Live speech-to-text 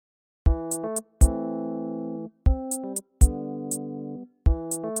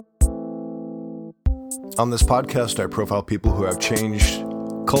On this podcast, I profile people who have changed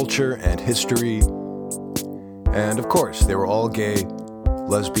culture and history. And of course, they were all gay,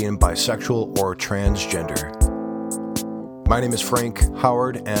 lesbian, bisexual, or transgender. My name is Frank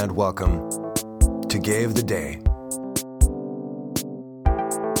Howard, and welcome to Gay of the Day.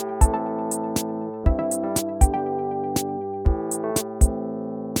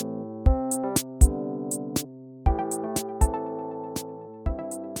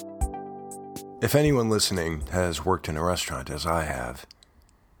 If anyone listening has worked in a restaurant, as I have,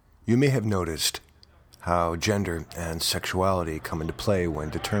 you may have noticed how gender and sexuality come into play when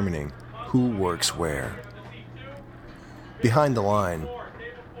determining who works where. Behind the line,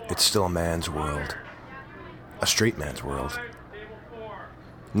 it's still a man's world, a straight man's world.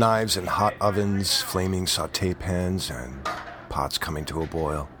 Knives and hot ovens, flaming sauté pans, and pots coming to a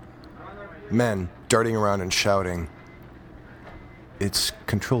boil. Men darting around and shouting. It's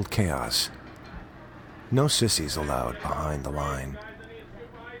controlled chaos. No sissies allowed behind the line.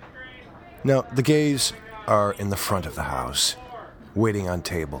 Now, the gays are in the front of the house, waiting on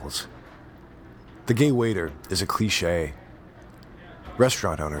tables. The gay waiter is a cliché.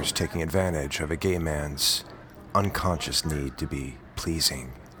 Restaurant owners taking advantage of a gay man's unconscious need to be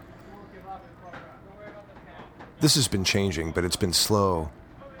pleasing. This has been changing, but it's been slow.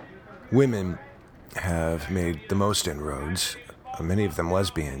 Women have made the most inroads, many of them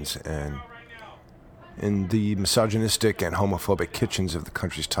lesbians, and in the misogynistic and homophobic kitchens of the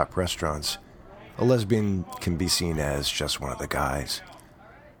country's top restaurants, a lesbian can be seen as just one of the guys.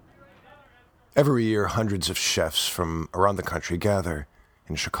 Every year, hundreds of chefs from around the country gather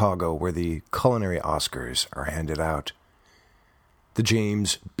in Chicago, where the culinary Oscars are handed out. The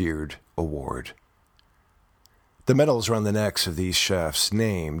James Beard Award. The medals are on the necks of these chefs,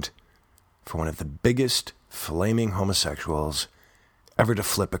 named for one of the biggest flaming homosexuals ever to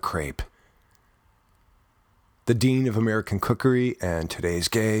flip a crepe. The Dean of American Cookery and today's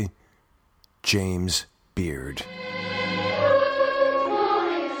gay, James Beard.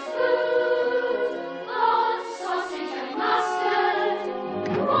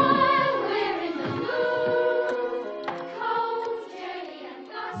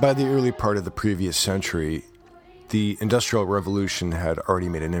 By the early part of the previous century, the Industrial Revolution had already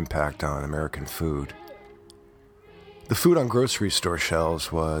made an impact on American food. The food on grocery store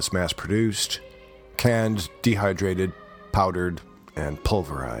shelves was mass-produced, canned, dehydrated, powdered, and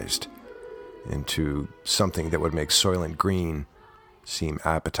pulverized into something that would make Soylent Green seem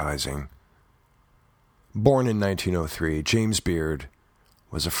appetizing. Born in 1903, James Beard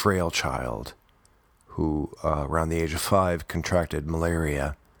was a frail child who, around the age of 5, contracted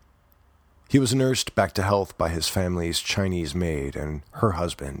malaria. He was nursed back to health by his family's Chinese maid and her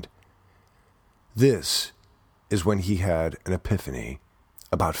husband. This is when he had an epiphany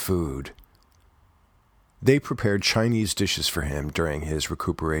about food. They prepared Chinese dishes for him during his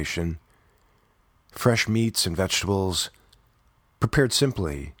recuperation. Fresh meats and vegetables, prepared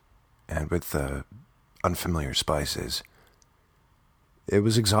simply and with unfamiliar spices. It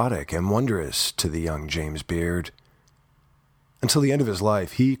was exotic and wondrous to the young James Beard. Until the end of his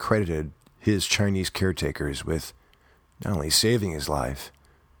life, he credited his Chinese caretakers with not only saving his life,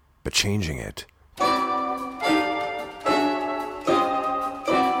 but changing it.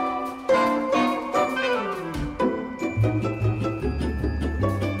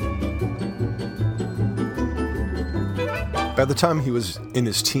 By the time he was in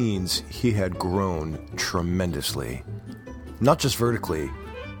his teens, he had grown tremendously. Not just vertically,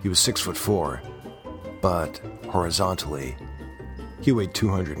 he was 6'4", but horizontally, he weighed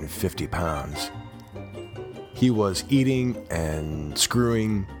 250 pounds. He was eating and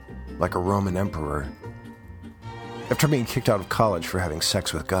screwing like a Roman emperor. After being kicked out of college for having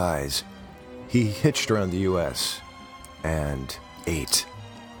sex with guys, he hitched around the U.S. and ate.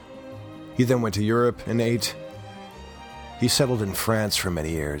 He then went to Europe and ate. He settled in France for many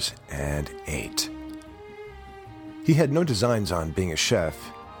years and ate. He had no designs on being a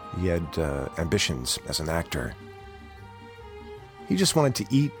chef. He had ambitions as an actor. He just wanted to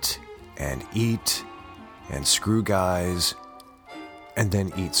eat and screw guys and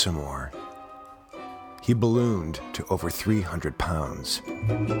then eat some more. He ballooned to over 300 pounds.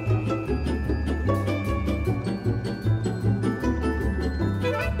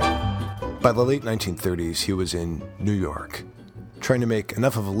 By the late 1930s, he was in New York, trying to make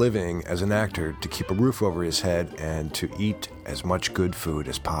enough of a living as an actor to keep a roof over his head and to eat as much good food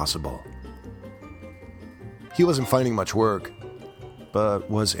as possible. He wasn't finding much work,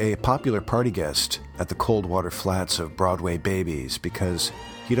 but was a popular party guest at the Coldwater Flats of Broadway Babies because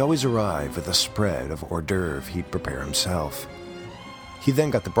he'd always arrive with a spread of hors d'oeuvre he'd prepare himself. He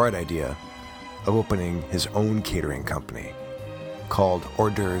then got the bright idea of opening his own catering company called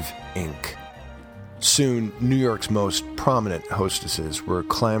Hors d'oeuvre Inc. Soon, New York's most prominent hostesses were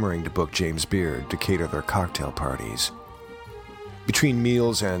clamoring to book James Beard to cater their cocktail parties. Between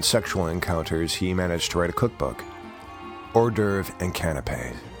meals and sexual encounters, he managed to write a cookbook, Hors d'oeuvre and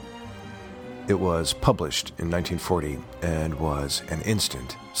Canapé. It was published in 1940 and was an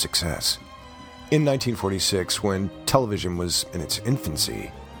instant success. In 1946, when television was in its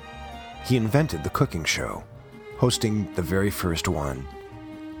infancy, he invented the cooking show, hosting the very first one,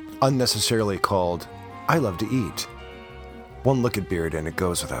 unnecessarily called I Love to Eat. One look at Beard and it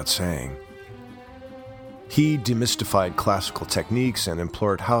goes without saying. He demystified classical techniques and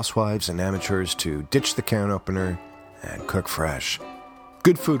implored housewives and amateurs to ditch the can opener and cook fresh.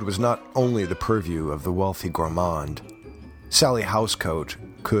 Good food was not only the purview of the wealthy gourmand. Sally Housecoat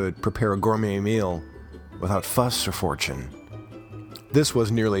could prepare a gourmet meal without fuss or fortune. This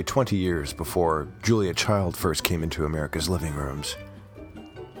was nearly 20 years before Julia Child first came into America's living rooms.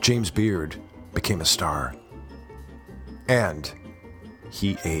 James Beard became a star. And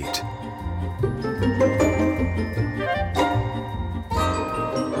he ate.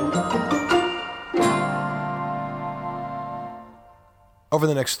 Over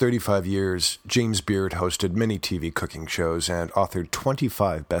the next 35 years, James Beard hosted many TV cooking shows and authored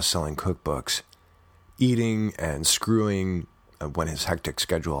 25 best-selling cookbooks, eating and screwing when his hectic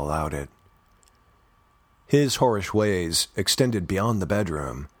schedule allowed it. His whorish ways extended beyond the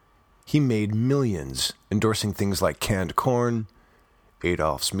bedroom. He made millions endorsing things like canned corn,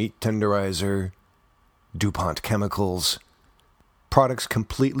 Adolph's meat tenderizer, DuPont chemicals, products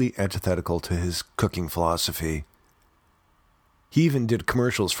completely antithetical to his cooking philosophy. He even did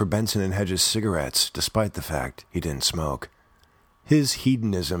commercials for Benson & Hedges cigarettes, despite the fact he didn't smoke. His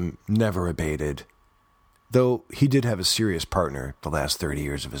hedonism never abated, though he did have a serious partner the last 30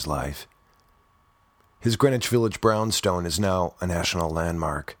 years of his life. His Greenwich Village brownstone is now a national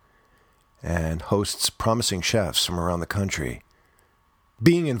landmark and hosts promising chefs from around the country.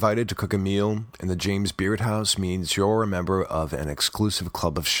 Being invited to cook a meal in the James Beard House means you're a member of an exclusive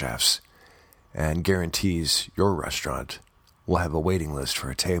club of chefs and guarantees your restaurant will have a waiting list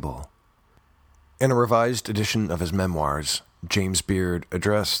for a table. In a revised edition of his memoirs, James Beard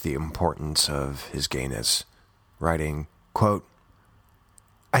addressed the importance of his gayness, writing, quote,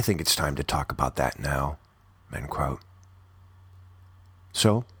 "I think it's time to talk about that now," end quote.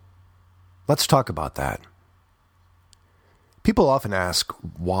 So, let's talk about that. People often ask,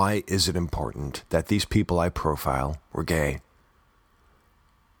 why is it important that these people I profile were gay?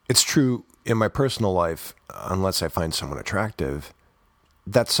 It's true in my personal life, unless I find someone attractive,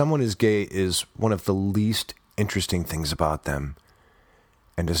 that someone is gay is one of the least interesting things about them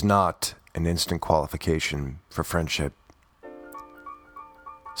and is not an instant qualification for friendship.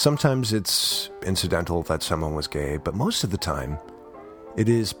 Sometimes it's incidental that someone was gay, but most of the time, it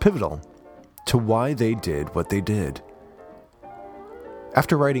is pivotal to why they did what they did.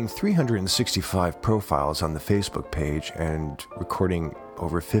 After writing 365 profiles on the Facebook page and recording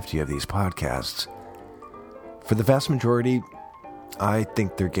over 50 of these podcasts, for the vast majority, I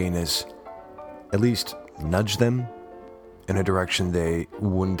think their gayness at least nudged them in a direction they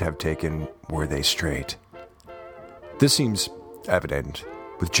wouldn't have taken were they straight. This seems evident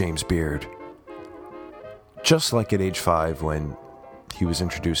with James Beard. Just like at age 5 when he was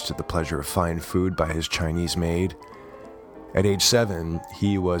introduced to the pleasure of fine food by his Chinese maid, at age 7,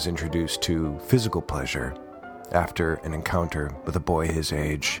 he was introduced to physical pleasure after an encounter with a boy his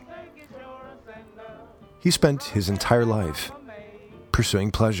age. He spent his entire life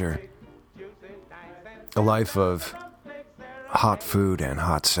pursuing pleasure, a life of hot food and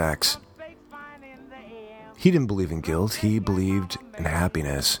hot sex. He didn't believe in guilt, he believed in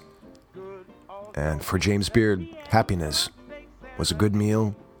happiness. And for James Beard, happiness was a good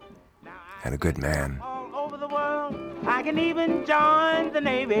meal and a good man. I can even join the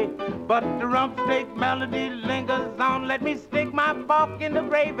Navy, but the rump steak melody lingers on. Let me stick my fork in the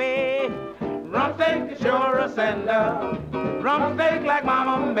gravy. Rump steak is sure a sender. Rump steak like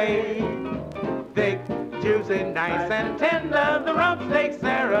Mama made. Thick, juicy, nice and tender. The rump steak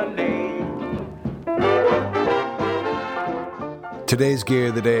serenade. Today's Gay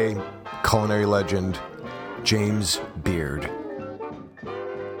of the Day, culinary legend, James Beard.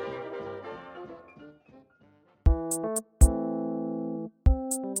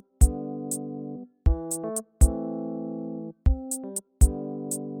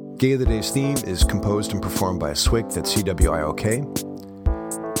 Gay of the Day's theme is composed and performed by Swick, that's CWIOK.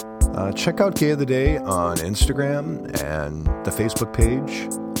 Check out Gay of the Day on Instagram and the Facebook page.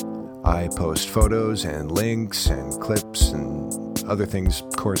 I post photos and links and clips and other things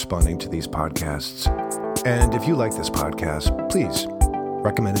corresponding to these podcasts. And if you like this podcast, please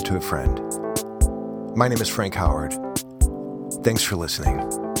recommend it to a friend. My name is Frank Howard. Thanks for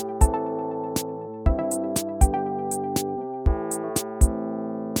listening.